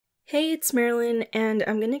Hey, it's Marilyn, and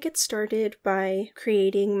I'm gonna get started by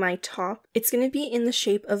creating my top. It's gonna be in the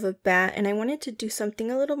shape of a bat, and I wanted to do something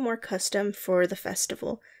a little more custom for the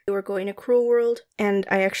festival. We're going to Cruel World, and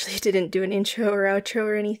I actually didn't do an intro or outro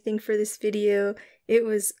or anything for this video. It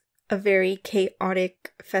was a very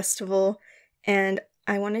chaotic festival, and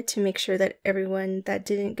I wanted to make sure that everyone that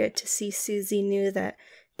didn't get to see Susie knew that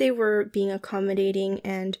they were being accommodating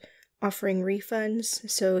and offering refunds.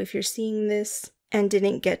 So if you're seeing this and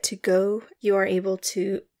didn't get to go, you are able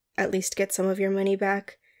to at least get some of your money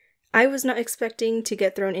back. I was not expecting to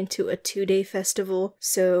get thrown into a 2-day festival,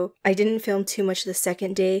 so I didn't film too much the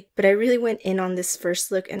second day, but I really went in on this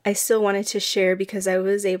first look, and I still wanted to share because I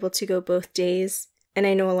was able to go both days, and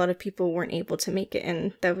I know a lot of people weren't able to make it,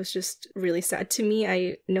 and that was just really sad to me.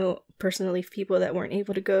 I know personally people that weren't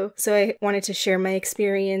able to go, so I wanted to share my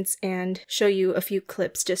experience and show you a few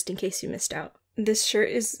clips just in case you missed out. This shirt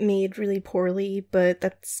is made really poorly, but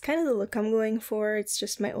that's kind of the look I'm going for. It's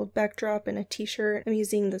just my old backdrop and a t-shirt. I'm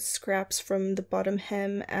using the scraps from the bottom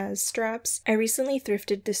hem as straps. I recently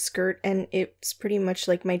thrifted this skirt and it's pretty much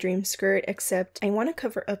like my dream skirt, except I want to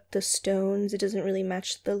cover up the stones. It doesn't really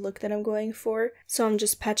match the look that I'm going for. So I'm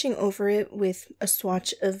just patching over it with a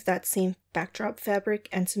swatch of that same backdrop fabric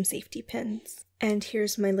and some safety pins. And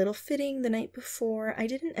here's my little fitting the night before. I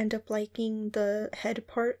didn't end up liking the head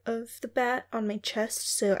part of the bat on my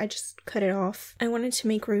chest, so I just cut it off. I wanted to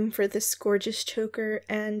make room for this gorgeous choker,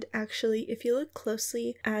 and actually, if you look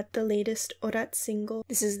closely at the latest Orat single,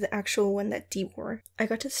 this is the actual one that Dee wore. I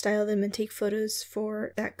got to style them and take photos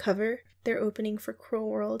for that cover. They're opening for Cruel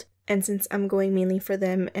World, and since I'm going mainly for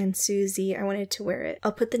them and Susie, I wanted to wear it.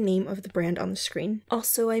 I'll put the name of the brand on the screen.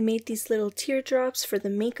 Also, I made these little teardrops for the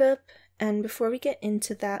makeup. And before we get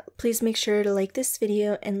into that, please make sure to like this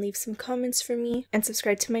video and leave some comments for me and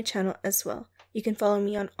subscribe to my channel as well. You can follow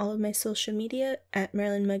me on all of my social media at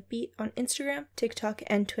Marilynmugbeat on Instagram, TikTok,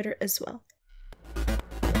 and Twitter as well.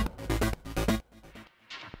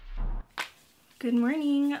 Good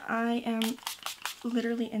morning. I am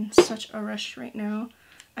literally in such a rush right now.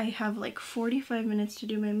 I have like 45 minutes to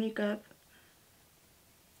do my makeup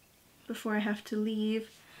before I have to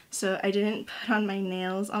leave. So I didn't put on my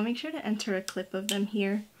nails. I'll make sure to enter a clip of them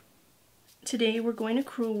here. Today we're going to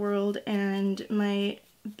Cruel World and my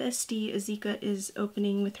bestie Azika is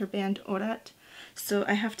opening with her band Orat. So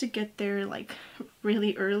I have to get there like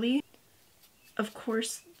really early. Of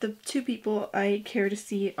course, the two people I care to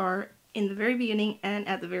see are in the very beginning and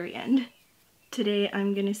at the very end. Today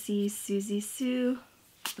I'm gonna see Susie Sue.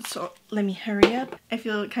 So let me hurry up. I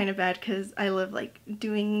feel kind of bad because I love like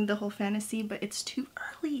doing the whole fantasy, but it's too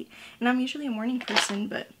early. And I'm usually a morning person,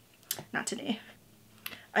 but not today.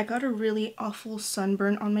 I got a really awful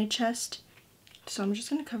sunburn on my chest, so I'm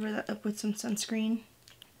just going to cover that up with some sunscreen.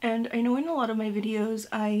 And I know in a lot of my videos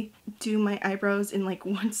I do my eyebrows in like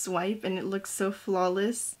one swipe and it looks so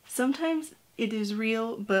flawless. Sometimes it is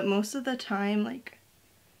real, but most of the time like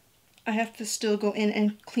I have to still go in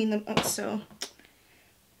and clean them up, so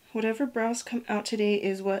whatever brows come out today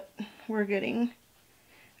is what we're getting.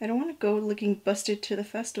 I don't want to go looking busted to the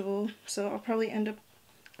festival, so I'll probably end up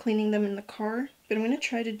cleaning them in the car. But I'm going to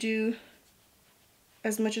try to do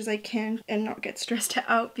as much as I can and not get stressed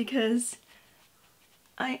out because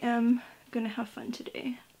I am going to have fun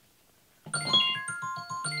today.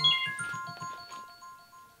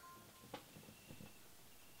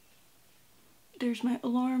 There's my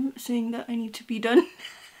alarm saying that I need to be done.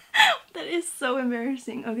 That is so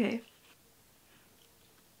embarrassing. Okay.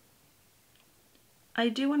 I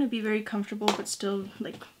do want to be very comfortable, but still,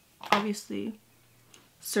 like, obviously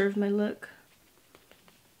serve my look.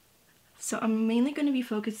 So I'm mainly going to be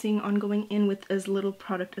focusing on going in with as little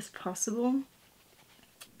product as possible.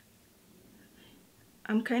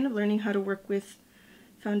 I'm kind of learning how to work with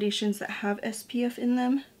foundations that have SPF in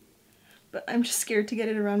them, but I'm just scared to get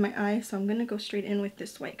it around my eye, so I'm going to go straight in with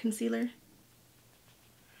this white concealer.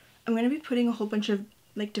 I'm going to be putting a whole bunch of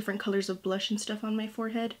like different colors of blush and stuff on my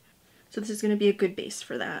forehead, so this is going to be a good base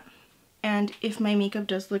for that. And if my makeup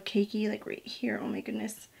does look cakey, like right here, oh my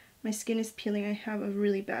goodness, my skin is peeling. I have a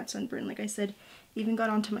really bad sunburn, like I said, even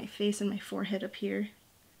got onto my face and my forehead up here.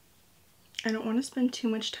 I don't want to spend too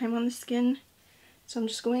much time on the skin, so I'm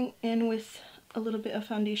just going in with a little bit of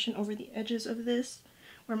foundation over the edges of this,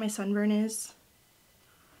 where my sunburn is.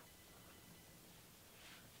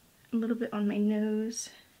 A little bit on my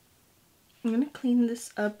nose. I'm going to clean this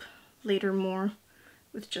up later more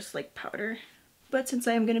with just like powder. But since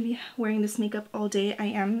I am going to be wearing this makeup all day, I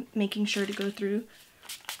am making sure to go through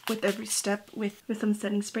with every step with some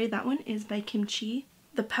setting spray. That one is by Kimchi.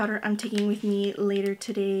 The powder I'm taking with me later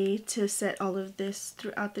today to set all of this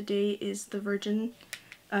throughout the day is the Virgin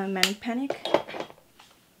Manic Panic.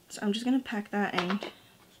 So I'm just going to pack that and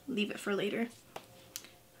leave it for later.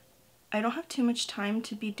 I don't have too much time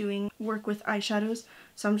to be doing work with eyeshadows,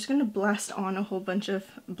 so I'm just going to blast on a whole bunch of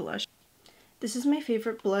blush. This is my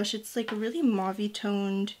favorite blush. It's like a really mauve-y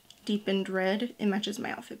toned, deepened red. It matches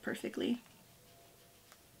my outfit perfectly.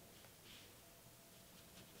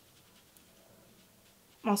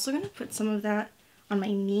 I'm also going to put some of that on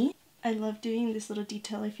my knee. I love doing this little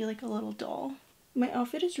detail. I feel like a little doll. My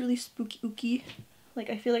outfit is really spooky-ooky. Like,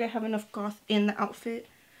 I feel like I have enough goth in the outfit.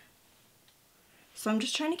 So I'm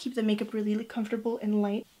just trying to keep the makeup really comfortable and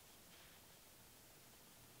light.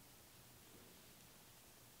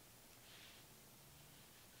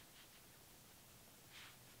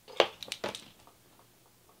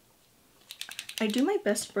 I do my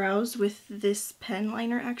best brows with this pen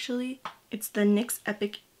liner actually. It's the NYX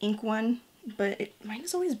Epic ink one, but mine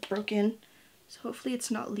is always broken. So hopefully it's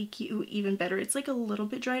not leaky. Ooh, even better. It's like a little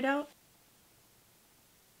bit dried out.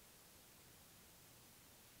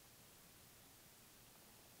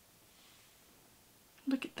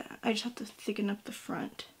 Look at that. I just have to thicken up the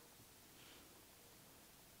front.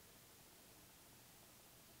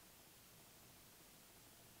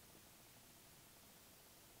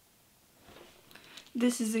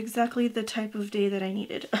 This is exactly the type of day that I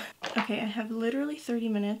needed. Okay, I have literally 30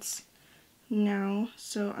 minutes now,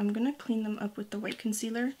 so I'm gonna clean them up with the white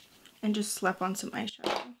concealer and just slap on some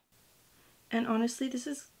eyeshadow. And honestly, this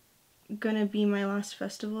is gonna be my last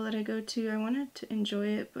festival that I go to. I wanted to enjoy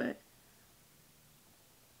it, but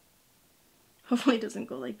hopefully it doesn't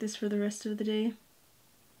go like this for the rest of the day.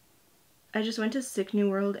 I just went to Sick New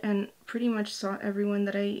World and pretty much saw everyone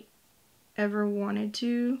that I ever wanted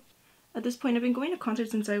to. At this point, I've been going to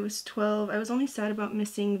concerts since I was 12. I was only sad about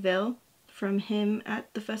missing Veil from him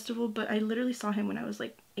at the festival, but I literally saw him when I was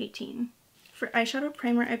like 18. For eyeshadow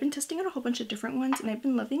primer, I've been testing out a whole bunch of different ones, and I've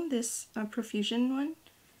been loving this Profusion one.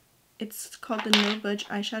 It's called the No Budge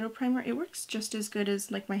eyeshadow primer. It works just as good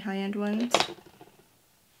as like my high-end ones.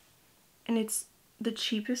 And it's the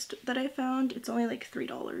cheapest that I found. It's only like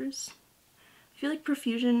 $3. I feel like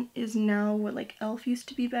Profusion is now what like e.l.f. used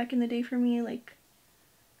to be back in the day for me, like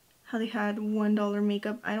how they had $1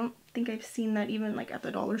 makeup. I don't think I've seen that even like at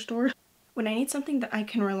the dollar store. When I need something that I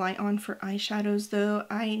can rely on for eyeshadows though,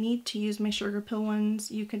 I need to use my Sugarpill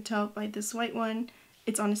ones. You can tell by this white one.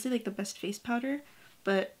 It's honestly like the best face powder,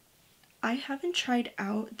 but I haven't tried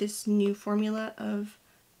out this new formula of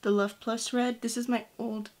the Love Plus red. This is my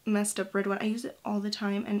old messed up red one. I use it all the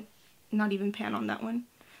time and not even pan on that one.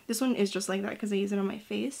 This one is just like that because I use it on my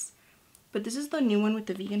face. But this is the new one with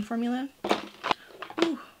the vegan formula.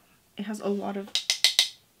 Ooh. It has a lot of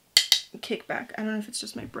kickback. I don't know if it's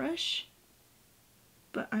just my brush,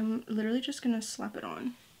 but I'm literally just gonna slap it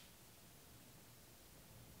on.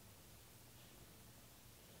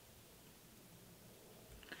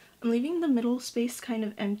 I'm leaving the middle space kind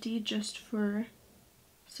of empty just for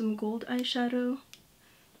some gold eyeshadow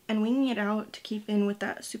and winging it out to keep in with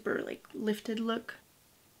that super like lifted look.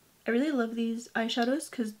 I really love these eyeshadows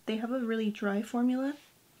because they have a really dry formula.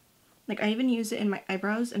 Like, I even use it in my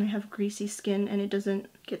eyebrows and I have greasy skin and it doesn't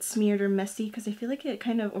get smeared or messy because I feel like it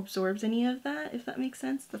kind of absorbs any of that, if that makes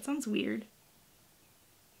sense. That sounds weird.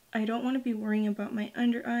 I don't want to be worrying about my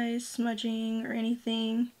under eyes smudging or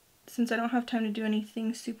anything. Since I don't have time to do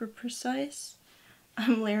anything super precise,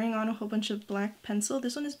 I'm layering on a whole bunch of black pencil.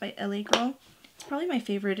 This one is by LA Girl. It's probably my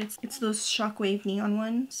favorite. It's those shockwave neon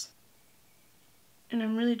ones. And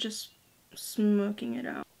I'm really just smoking it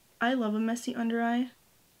out. I love a messy under eye.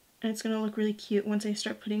 And it's going to look really cute once I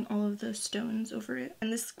start putting all of the stones over it.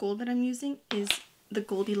 And this gold that I'm using is the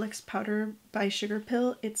Goldilux powder by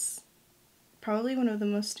Sugarpill. It's probably one of the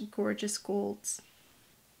most gorgeous golds.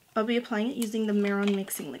 I'll be applying it using the Mehron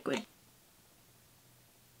mixing liquid.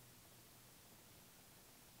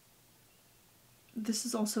 This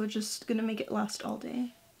is also just going to make it last all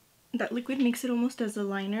day. That liquid makes it almost as a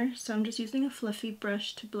liner, so I'm just using a fluffy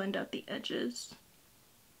brush to blend out the edges.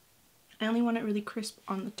 I only want it really crisp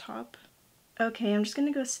on the top. Okay, I'm just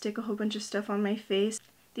gonna go stick a whole bunch of stuff on my face.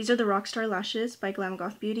 These are the Rockstar lashes by Glam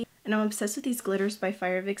Goth Beauty. And I'm obsessed with these glitters by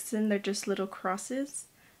Fire Vixen. They're just little crosses.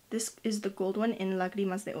 This is the gold one in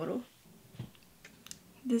Lágrimas de Oro.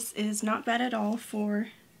 This is not bad at all for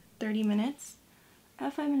 30 minutes. I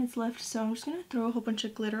have 5 minutes left, so I'm just gonna throw a whole bunch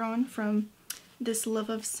of glitter on from this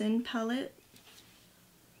Love of Sin palette.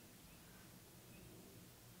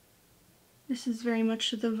 This is very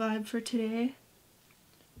much the vibe for today.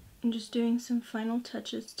 I'm just doing some final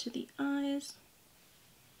touches to the eyes.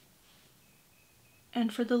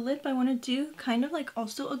 And for the lip, I want to do kind of like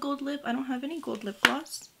also a gold lip. I don't have any gold lip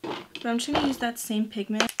gloss, but I'm just going to use that same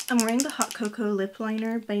pigment. I'm wearing the Hot Cocoa Lip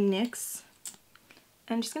Liner by NYX.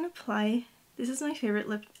 I'm just going to apply, this is my favorite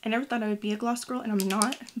lip. I never thought I would be a gloss girl, and I'm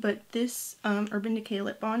not, but this Urban Decay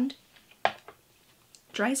Lip Bond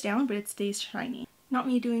dries down, but it stays shiny. Not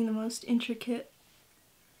me doing the most intricate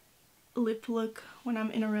lip look when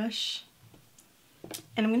I'm in a rush.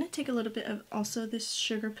 And I'm going to take a little bit of also this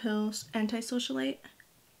Sugarpill Antisocialite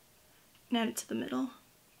and add it to the middle.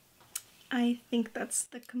 I think that's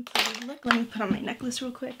the completed look. Let me put on my necklace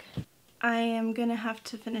real quick. I am gonna have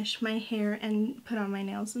to finish my hair and put on my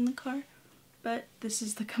nails in the car, but this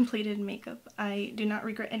is the completed makeup. I do not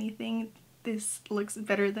regret anything. This looks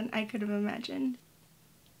better than I could have imagined.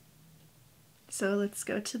 So let's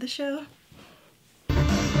go to the show.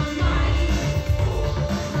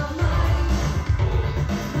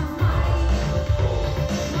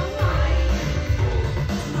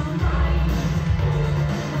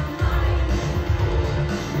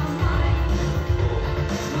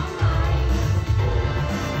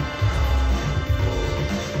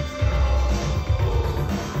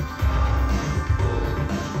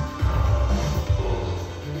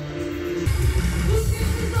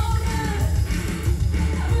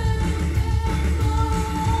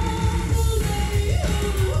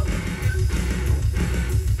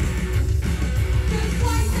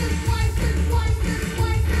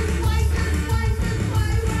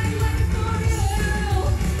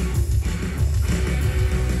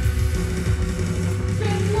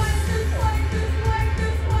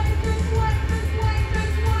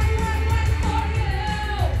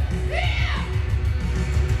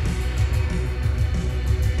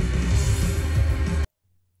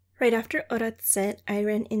 Right after Orat set, I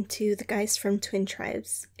ran into the guys from Twin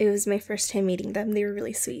Tribes. It was my first time meeting them. They were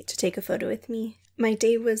really sweet to take a photo with me. My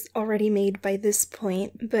day was already made by this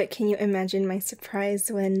point, but can you imagine my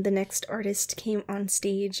surprise when the next artist came on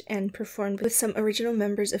stage and performed with some original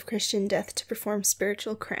members of Christian Death to perform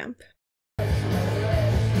Spiritual Cramp.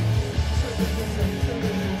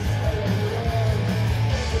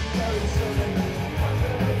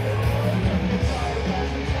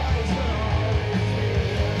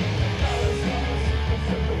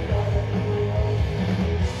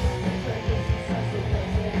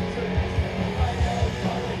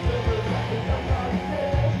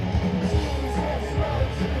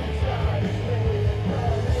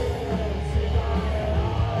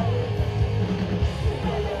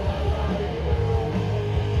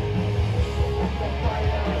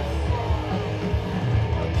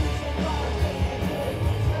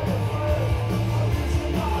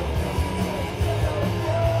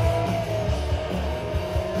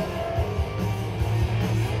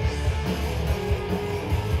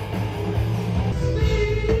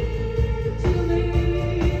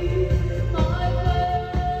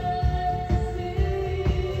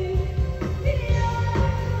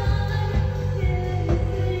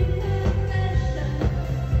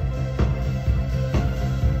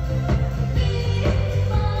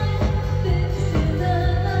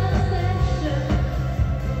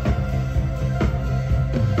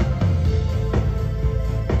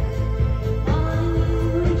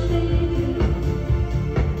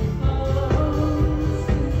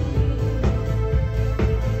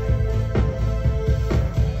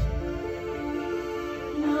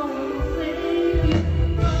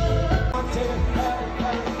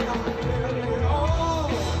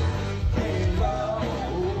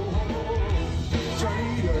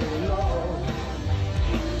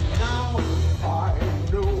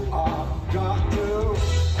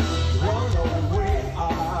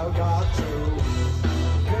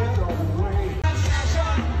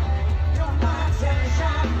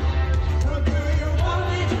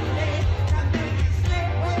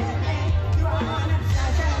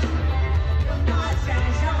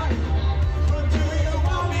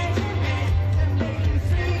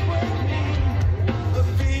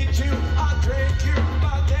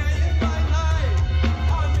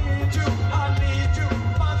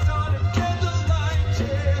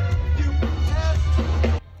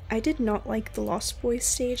 I did not like the Lost Boys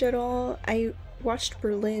stage at all. I watched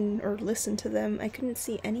Berlin or listened to them. I couldn't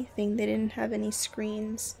see anything. They didn't have any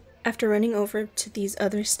screens. After running over to these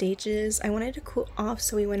other stages, I wanted to cool off,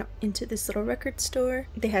 so we went into this little record store.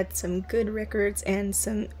 They had some good records and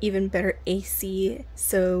some even better AC,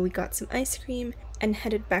 so we got some ice cream and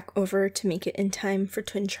headed back over to make it in time for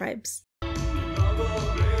Twin Tribes.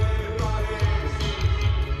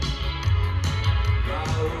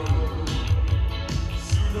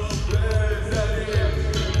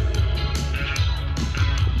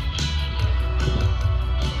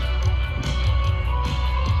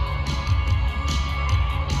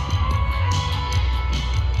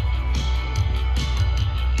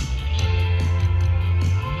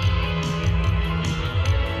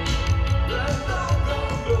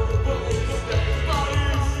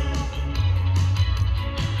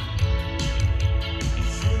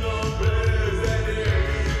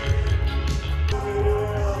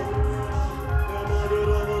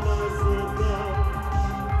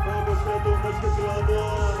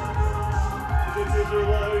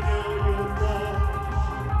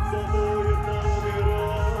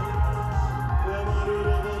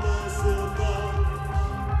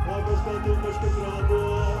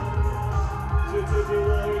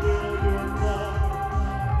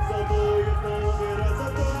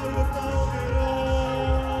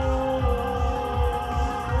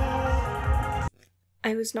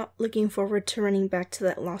 I was not looking forward to running back to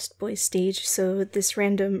that Lost Boys stage, so this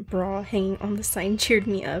random bra hanging on the sign cheered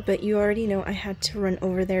me up, but you already know I had to run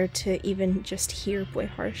over there to even just hear Boy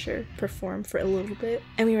Harsher perform for a little bit.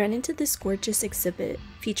 And we ran into this gorgeous exhibit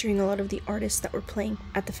featuring a lot of the artists that were playing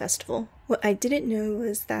at the festival. What I didn't know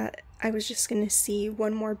was that I was just gonna see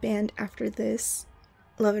one more band after this,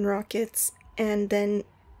 Love and Rockets, and then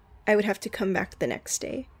I would have to come back the next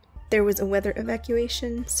day. There was a weather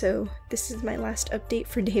evacuation, so this is my last update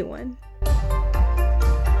for day 1.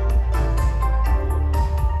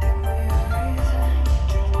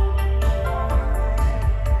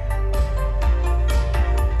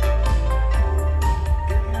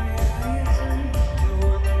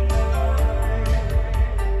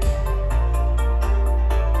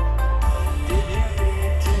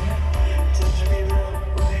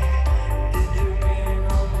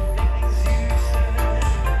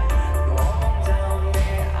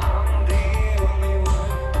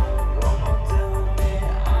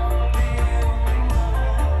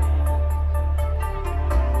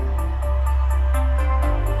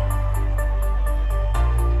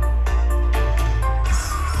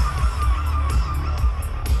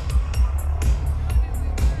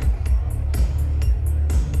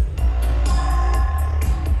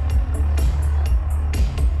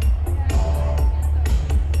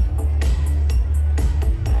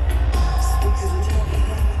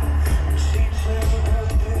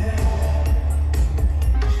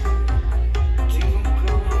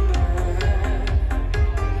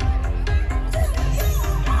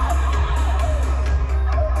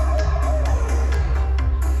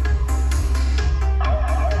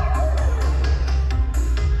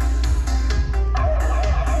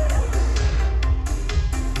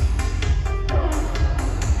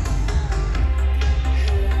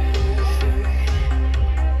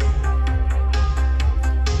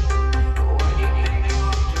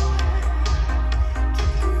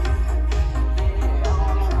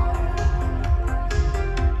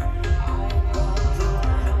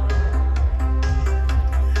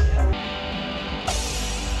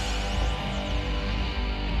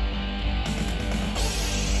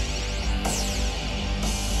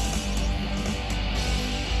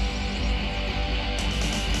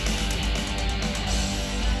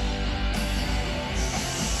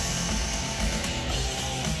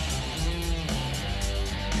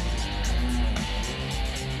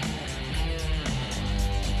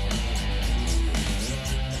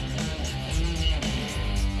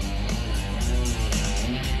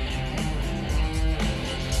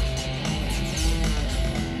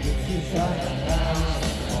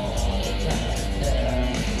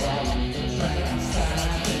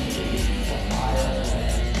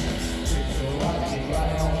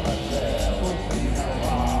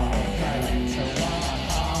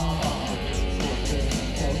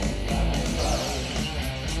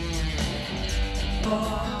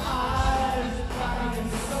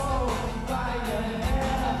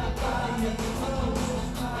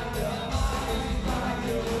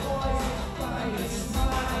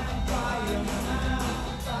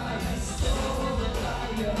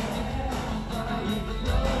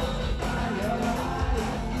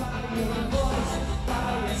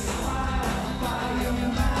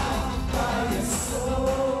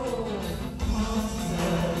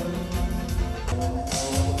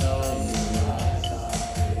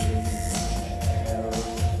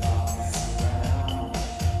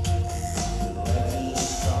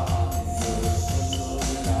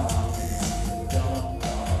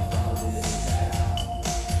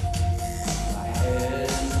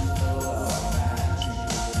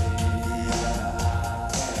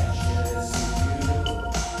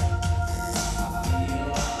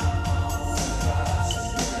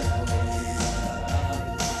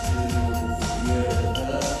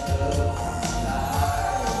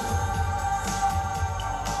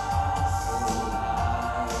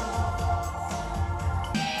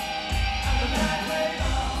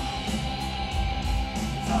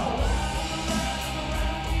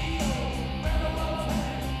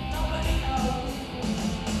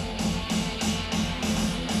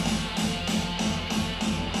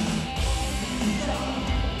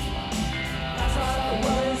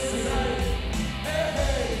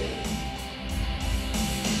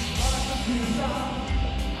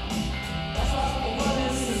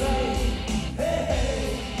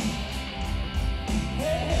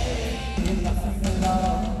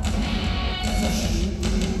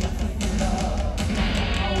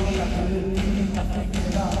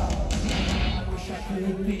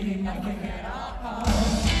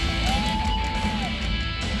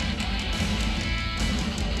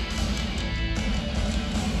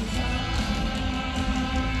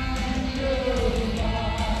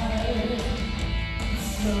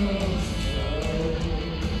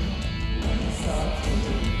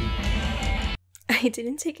 I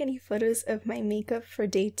didn't take any photos of my makeup for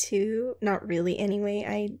day 2, not really anyway.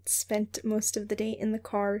 I spent most of the day in the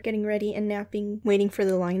car getting ready and napping, waiting for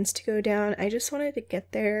the lines to go down. I just wanted to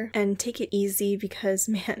get there and take it easy because,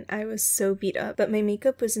 man, I was so beat up. But my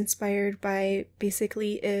makeup was inspired by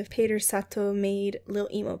basically if Peter Sato made Lil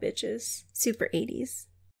Emo Bitches. Super 80s.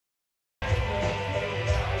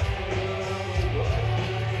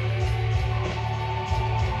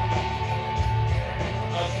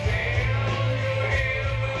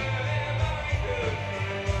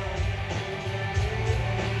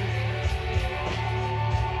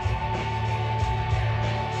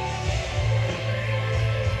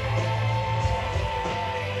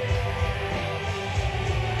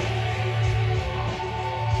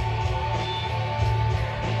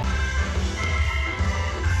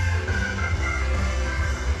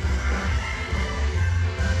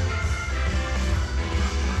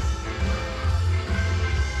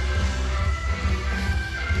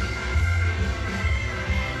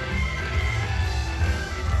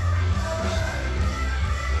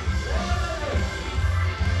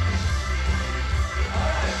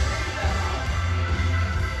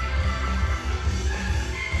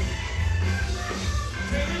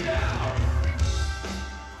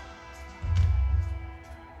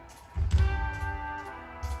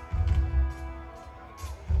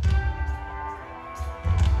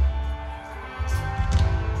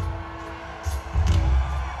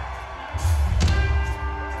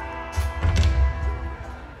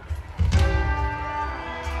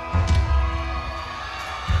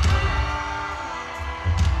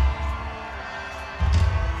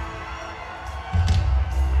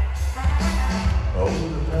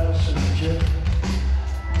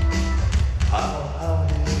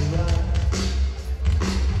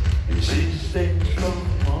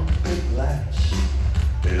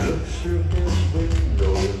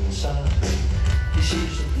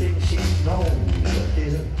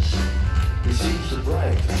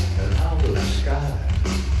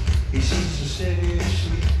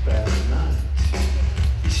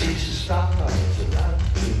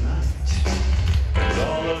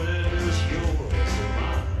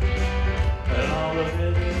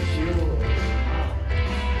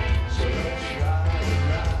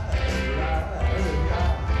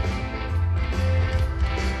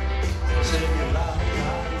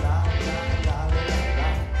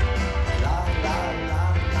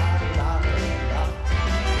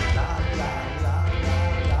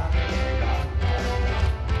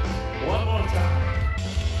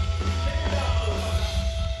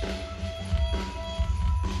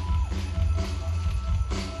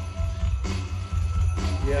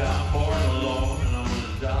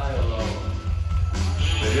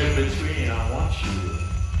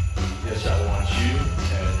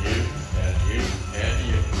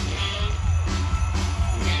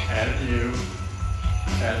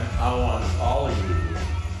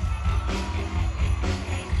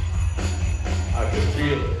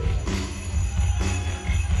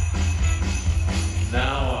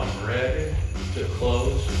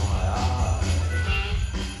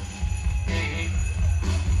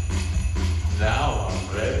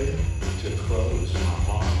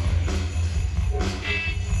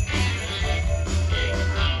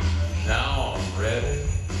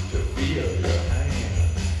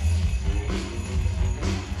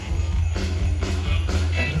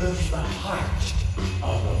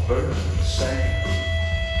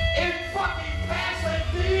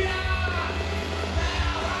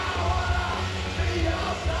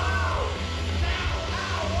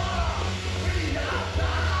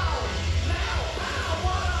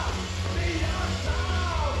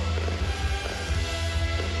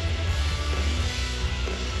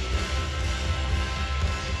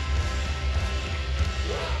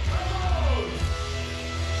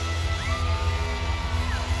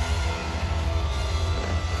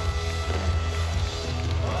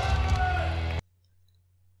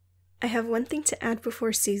 I have one thing to add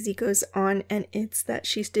before Susie goes on, and it's that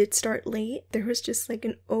she did start late. There was just like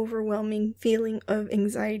an overwhelming feeling of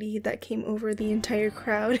anxiety that came over the entire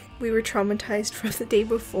crowd. We were traumatized from the day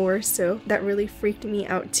before, so that really freaked me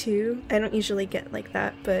out too. I don't usually get like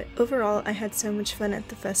that, but overall I had so much fun at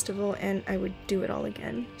the festival and I would do it all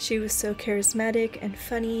again. She was so charismatic and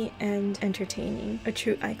funny and entertaining. A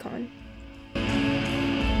true icon.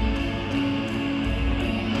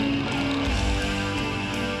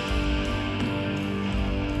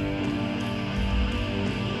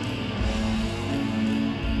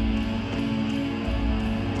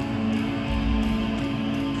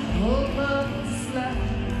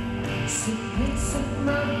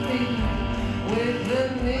 with the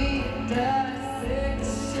neat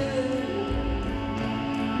dissection,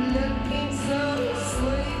 looking so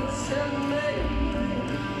sweet to me.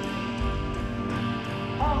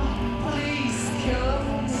 Oh, please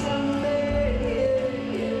come to me.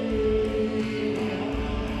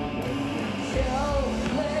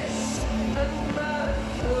 Hopeless and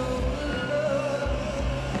melancholy,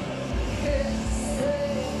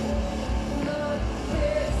 kissing, not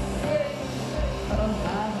kissing. Oh,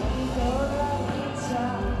 I'm gonna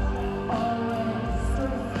tell always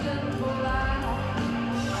drifting black.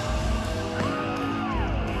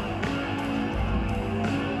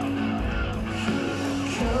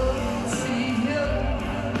 Come see you.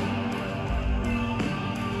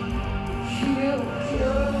 He'll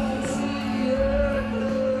come see you.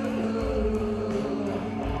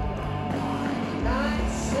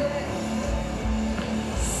 Nights and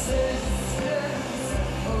sisters,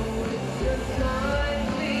 oh, with your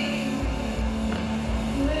nightly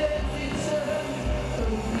literature,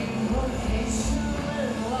 oh, you are patient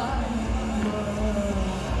and light.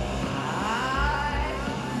 I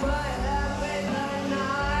might have been a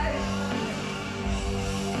night.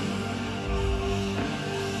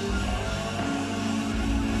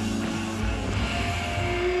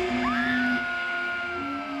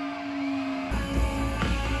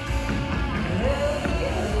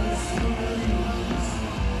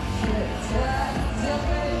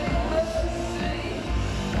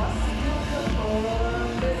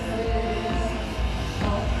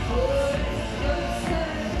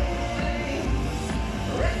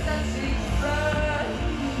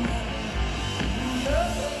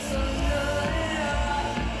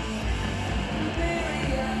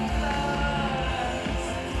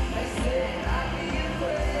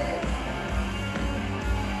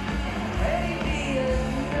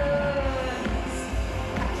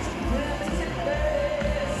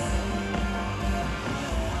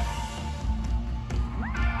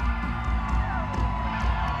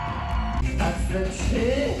 The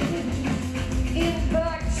change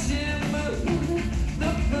impacts your mood,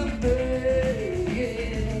 the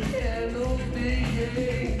begging, hello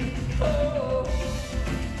begging, oh.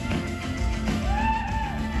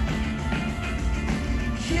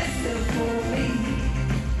 Kissing for me,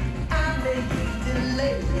 I may be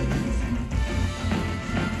delayed.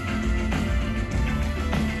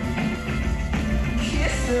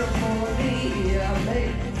 Kissing for me, I may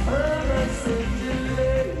promise to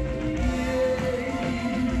delay.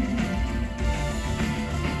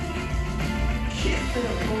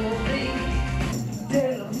 For me,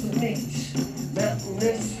 down to meet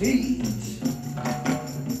mountainous heat.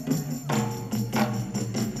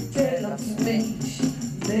 Down to meet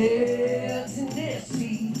mountainous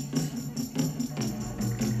heat.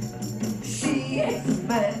 She hates a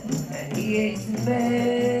man and he hates a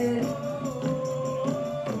man,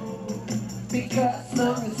 because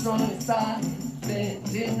something's wrong inside, then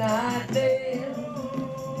denied them.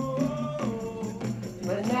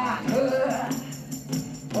 But not her.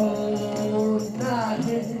 Oh,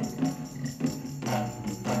 nothing.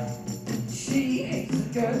 She hates a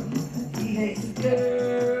girl, he hates a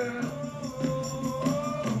girl,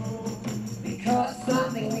 because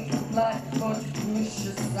something we can like for to push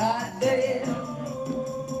aside there.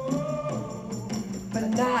 But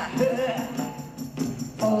not her.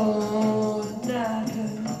 Oh, not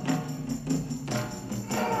her.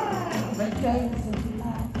 But days in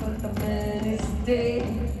life, but the man is dead.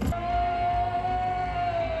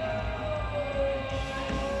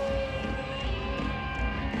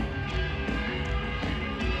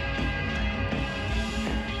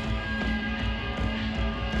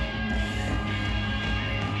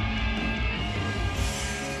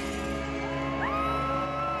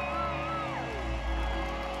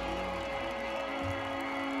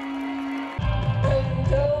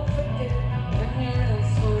 Don't forget when you're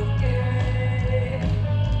so scared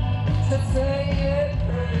to say your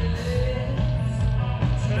prayers,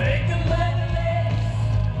 to make a better list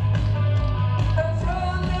and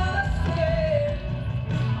from the square.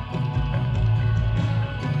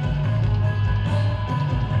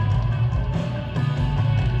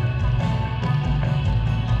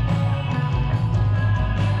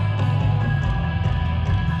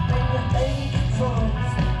 When the age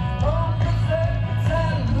drops on the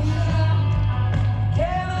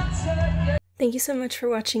Thank you so much for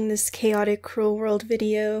watching this chaotic cruel world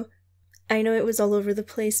video. I know it was all over the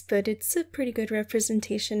place, but it's a pretty good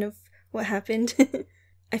representation of what happened.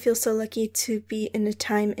 I feel so lucky to be in a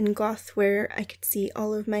time in goth where I could see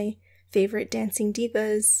all of my favorite dancing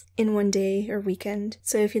divas in one day or weekend.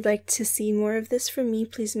 So if you'd like to see more of this from me,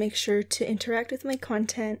 please make sure to interact with my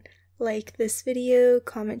content, like this video,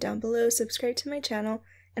 comment down below, subscribe to my channel,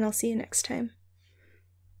 and I'll see you next time.